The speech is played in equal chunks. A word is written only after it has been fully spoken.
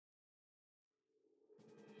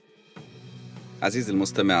عزيزي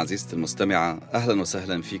المستمع، عزيزتي المستمعة، أهلا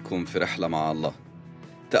وسهلا فيكم في رحلة مع الله.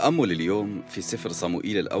 تأمل اليوم في سفر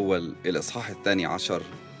صموئيل الأول الإصحاح 12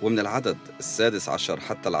 ومن العدد 16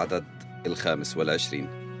 حتى العدد 25.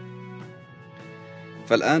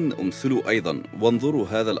 فالآن أمثلوا أيضا وانظروا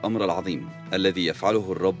هذا الأمر العظيم الذي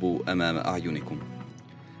يفعله الرب أمام أعينكم.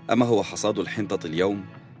 أما هو حصاد الحنطة اليوم،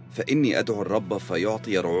 فإني أدعو الرب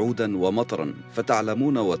فيعطي رعودا ومطرا،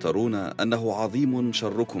 فتعلمون وترون أنه عظيم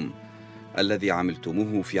شركم الذي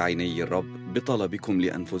عملتموه في عيني الرب بطلبكم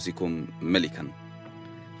لأنفسكم ملكا.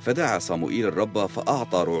 فدعا صموئيل الرب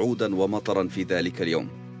فأعطى رعودا ومطرا في ذلك اليوم،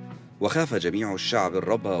 وخاف جميع الشعب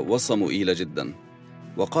الرب وصموئيل جدا.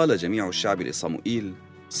 وقال جميع الشعب لصموئيل: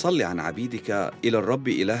 صل عن عبيدك إلى الرب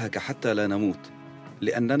إلهك حتى لا نموت،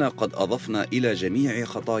 لأننا قد أضفنا إلى جميع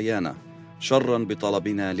خطايانا شرا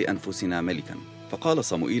بطلبنا لأنفسنا ملكا. فقال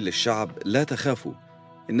صموئيل للشعب: لا تخافوا،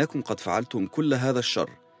 إنكم قد فعلتم كل هذا الشر،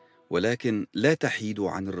 ولكن لا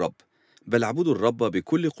تحيدوا عن الرب، بل اعبدوا الرب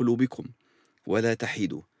بكل قلوبكم ولا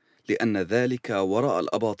تحيدوا، لأن ذلك وراء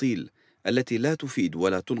الأباطيل التي لا تفيد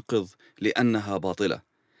ولا تنقذ، لأنها باطلة.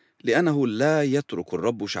 لأنه لا يترك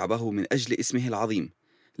الرب شعبه من أجل اسمه العظيم،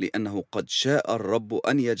 لأنه قد شاء الرب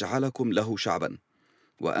أن يجعلكم له شعبا.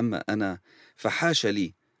 وأما أنا فحاش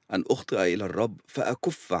لي أن أخطئ إلى الرب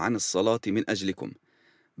فأكف عن الصلاة من أجلكم،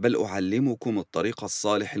 بل أعلمكم الطريق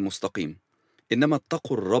الصالح المستقيم. إنما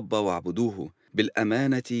اتقوا الرب واعبدوه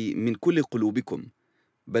بالأمانة من كل قلوبكم،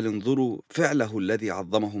 بل انظروا فعله الذي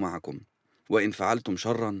عظمه معكم. وإن فعلتم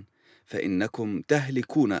شرا فإنكم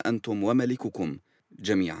تهلكون أنتم وملككم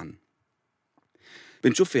جميعا.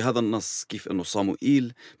 بنشوف في هذا النص كيف أنه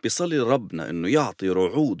صموئيل بيصلي ربنا أنه يعطي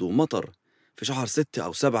رعود ومطر في شهر 6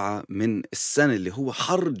 أو 7 من السنة، اللي هو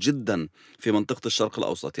حر جدا في منطقة الشرق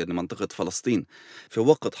الأوسط، يعني منطقة فلسطين، في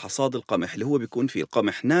وقت حصاد القمح اللي هو بيكون فيه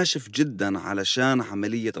القمح ناشف جدا علشان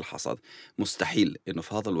عملية الحصاد. مستحيل أنه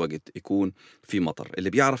في هذا الوقت يكون في مطر. اللي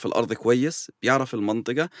بيعرف الأرض كويس بيعرف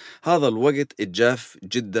المنطقة، هذا الوقت الجاف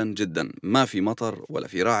جدا جدا، ما في مطر ولا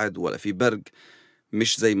في رعد ولا في برق،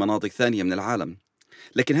 مش زي مناطق ثانية من العالم.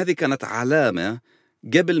 لكن هذه كانت علامة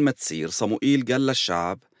قبل ما تصير. صموئيل قال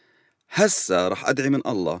للشعب: هسا رح أدعي من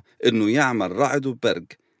الله إنه يعمل رعد وبرق،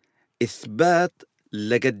 إثبات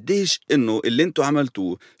لقديش إنه اللي انتوا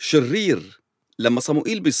عملتوه شرير. لما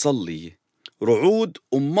صموئيل بيصلي رعود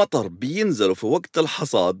ومطر بينزلوا في وقت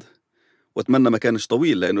الحصاد، واتمنى ما كانش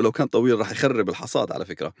طويل، لأنه لو كان طويل رح يخرب الحصاد على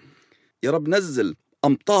فكرة. يا رب نزل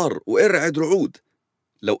أمطار وارعد رعود.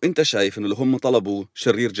 لو انت شايف إنه اللي هم طلبوا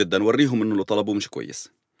شرير جدا، وريهم إنه اللي طلبوا مش كويس.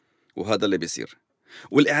 وهذا اللي بيصير،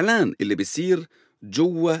 والإعلان اللي بيصير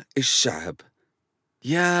جوا الشعب: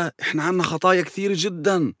 يا إحنا عنا خطايا كثير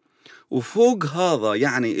جدا. وفوق هذا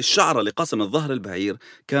يعني الشعرة اللي قسمت ظهر البعير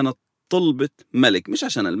كانت طلبة ملك، مش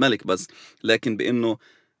عشان الملك بس، لكن بأنه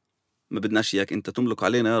ما بدناش إياك أنت تملك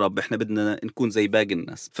علينا يا رب، إحنا بدنا نكون زي باقي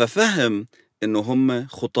الناس. ففهم إنه هم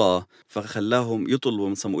خطاة، فخلاهم يطلبوا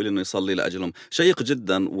من صموئيل إنه يصلي لأجلهم. شيق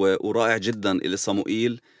جدا ورائع جدا اللي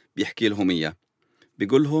صموئيل بيحكي لهم إياه.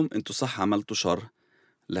 بيقول لهم: أنتوا صح عملتوا شر،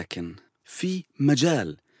 لكن في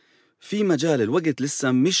مجال الوقت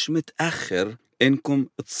لسه مش متأخر إنكم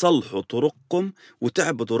تصلحوا طرقكم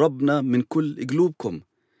وتعبدوا ربنا من كل قلوبكم.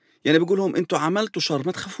 يعني بيقولهم: أنتوا عملتوا شر،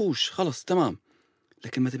 ما تخافوش، خلص تمام،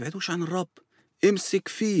 لكن ما تبعدوش عن الرب، امسك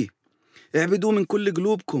فيه، اعبدوه من كل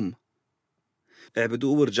قلوبكم،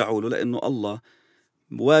 اعبدوه وارجعوا له، لأنه الله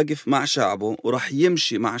واقف مع شعبه ورح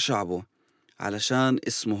يمشي مع شعبه علشان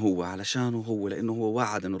اسمه هو، علشانه هو، لأنه هو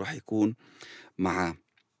وعد أنه رح يكون معاه.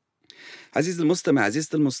 عزيزي المستمع،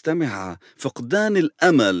 عزيزتي المستمعة، فقدان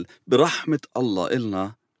الأمل برحمة الله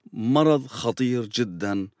إلنا مرض خطير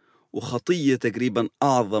جدا، وخطية تقريبا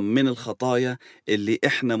أعظم من الخطايا اللي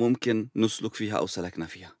إحنا ممكن نسلك فيها أو سلكنا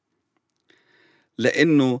فيها،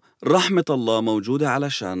 لأنه رحمة الله موجودة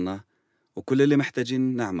علشاننا، وكل اللي محتاجين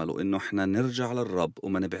نعمله إنه إحنا نرجع للرب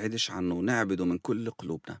وما نبعدش عنه ونعبده من كل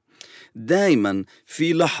قلوبنا. دايما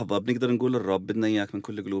في لحظة بنقدر نقول للرب: بدنا إياك من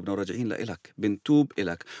كل قلوبنا وراجعين لإلك، بنتوب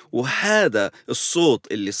إلك. وهذا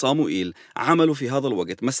الصوت اللي صموئيل عمله في هذا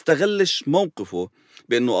الوقت، ما استغلش موقفه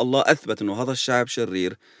بأنه الله أثبت أنه هذا الشعب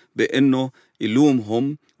شرير بأنه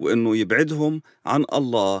يلومهم وأنه يبعدهم عن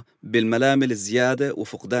الله بالملامل الزيادة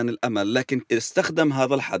وفقدان الأمل، لكن استخدم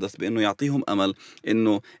هذا الحدث بأنه يعطيهم أمل،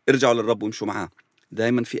 أنه ارجعوا للرب وامشوا معاه.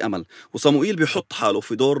 دايما في أمل. وصموئيل بيحط حاله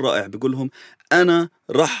في دور رائع، بيقول لهم: أنا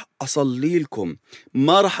رح أصلي لكم،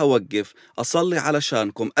 ما رح أوقف أصلي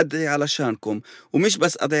علشانكم، أدعي علشانكم، ومش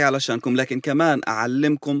بس أدعي علشانكم، لكن كمان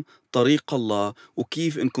أعلمكم طريق الله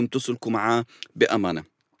وكيف إنكم تسلكوا معاه بأمانة.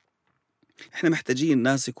 إحنا محتاجين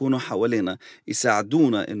ناس يكونوا حوالينا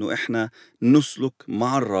يساعدونا إنه إحنا نسلك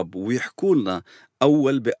مع الرب ويحكوا لنا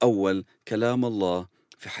أول بأول كلام الله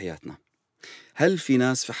في حياتنا. هل في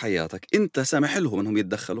ناس في حياتك أنت سامح لهم إنهم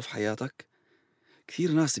يتدخلوا في حياتك؟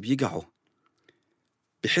 كثير ناس بيقعوا،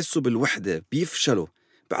 بيحسوا بالوحدة، بيفشلوا،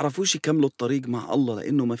 بيعرفوش يكملوا الطريق مع الله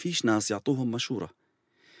لأنه ما فيش ناس يعطوهم مشورة.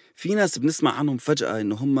 في ناس بنسمع عنهم فجأة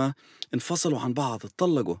إنه هم انفصلوا عن بعض،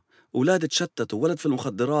 اتطلقوا، أولاد اتشتتوا، ولد في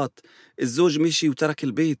المخدرات، الزوج مشي وترك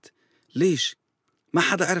البيت. ليش؟ ما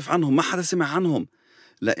حدا عرف عنهم، ما حدا سمع عنهم،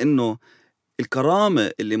 لأنه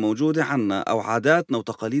الكرامة اللي موجودة عنا أو عاداتنا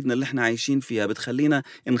وتقاليدنا اللي احنا عايشين فيها بتخلينا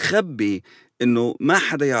نخبي إنه ما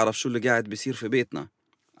حدا يعرف شو اللي قاعد بيصير في بيتنا.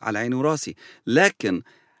 على عيني وراسي، لكن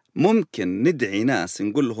ممكن ندعي ناس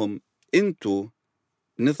نقول لهم انتوا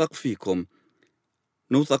نثق فيكم،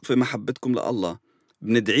 نوثق في محبتكم لله،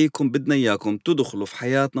 بندعيكم، بدنا إياكم تدخلوا في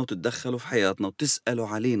حياتنا وتتدخلوا في حياتنا وتسألوا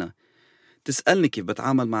علينا. تسألني كيف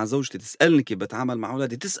بتعامل مع زوجتي، تسألني كيف بتعامل مع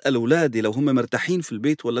أولادي، تسأل أولادي لو هم مرتاحين في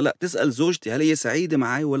البيت ولا لا، تسأل زوجتي هل هي سعيدة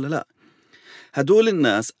معي ولا لا. هدول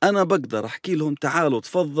الناس أنا بقدر أحكي لهم تعالوا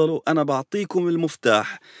تفضلوا، أنا بعطيكم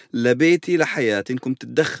المفتاح لبيتي لحياتي، إنكم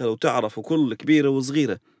تتدخلوا وتعرفوا كل كبيرة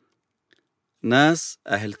وصغيرة. ناس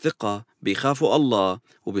أهل ثقة بيخافوا الله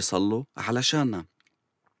وبيصلوا علشاننا.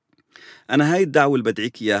 أنا هاي الدعوة اللي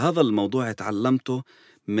بدعيك إياها، هذا الموضوع تعلمته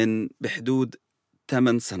من بحدود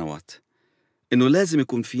 8 سنوات، إنه لازم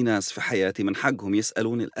يكون في ناس في حياتي من حقهم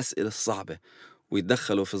يسألوني الأسئلة الصعبة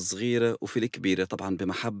ويتدخلوا في الصغيرة وفي الكبيرة، طبعا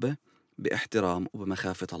بمحبة، باحترام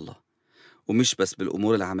وبمخافة الله. ومش بس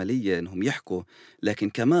بالأمور العملية إنهم يحكوا، لكن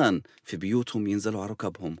كمان في بيوتهم ينزلوا على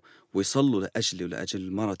ركبهم ويصلوا لأجلي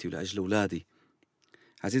ولأجل مرتي ولأجل أولادي.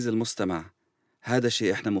 عزيزي المستمع، هذا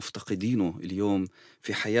شيء إحنا مفتقدينه اليوم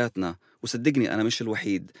في حياتنا، وصدقني أنا مش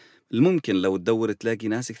الوحيد. الممكن لو تدور تلاقي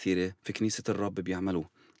ناس كثيرة في كنيسة الرب بيعملوه،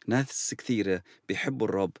 ناس كثيرة بيحبوا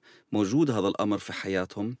الرب، موجود هذا الأمر في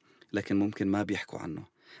حياتهم، لكن ممكن ما بيحكوا عنه.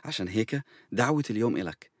 عشان هيك دعوة اليوم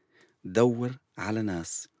إلك، دور على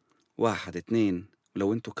ناس، 1 2،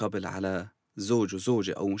 ولو أنتوا قبل على زوج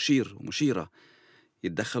وزوجة أو مشير ومشيرة،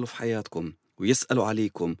 يتدخلوا في حياتكم ويسألوا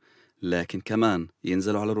عليكم، لكن كمان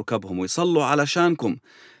ينزلوا على ركبهم ويصلوا علشانكم.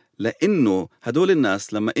 لأنه هدول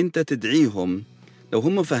الناس لما أنت تدعيهم، لو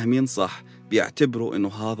هم فاهمين صح بيعتبروا أنه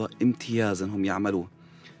هذا امتياز أنهم يعملوه.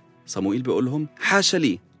 صموئيل بيقولهم حاشا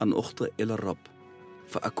لي أن أخطئ إلى الرب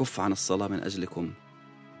فأكف عن الصلاة من أجلكم،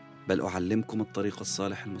 بل أعلمكم الطريق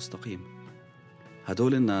الصالح المستقيم.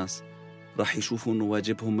 هدول الناس راح يشوفوا أنه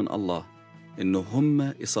واجبهم من الله أنه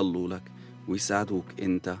هم يصلوا لك ويساعدوك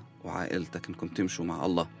أنت وعائلتك أنكم تمشوا مع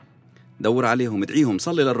الله. دور عليهم، ادعيهم،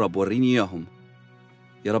 صلي للرب، وريني إياهم.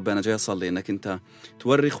 يا رب أنا جاي أصلي إنك أنت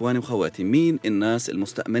توري إخواني وخواتي مين الناس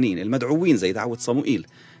المستأمنين المدعوين زي دعوة صموئيل،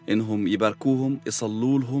 إنهم يباركوهم،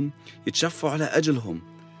 يصلوا لهم، يتشفعوا على أجلهم،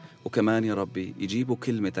 وكمان يا ربي يجيبوا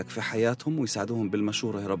كلمتك في حياتهم ويساعدوهم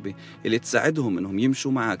بالمشورة يا ربي اللي تساعدهم إنهم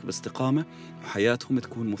يمشوا معك باستقامة وحياتهم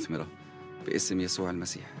تكون مثمرة، باسم يسوع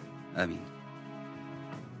المسيح، آمين.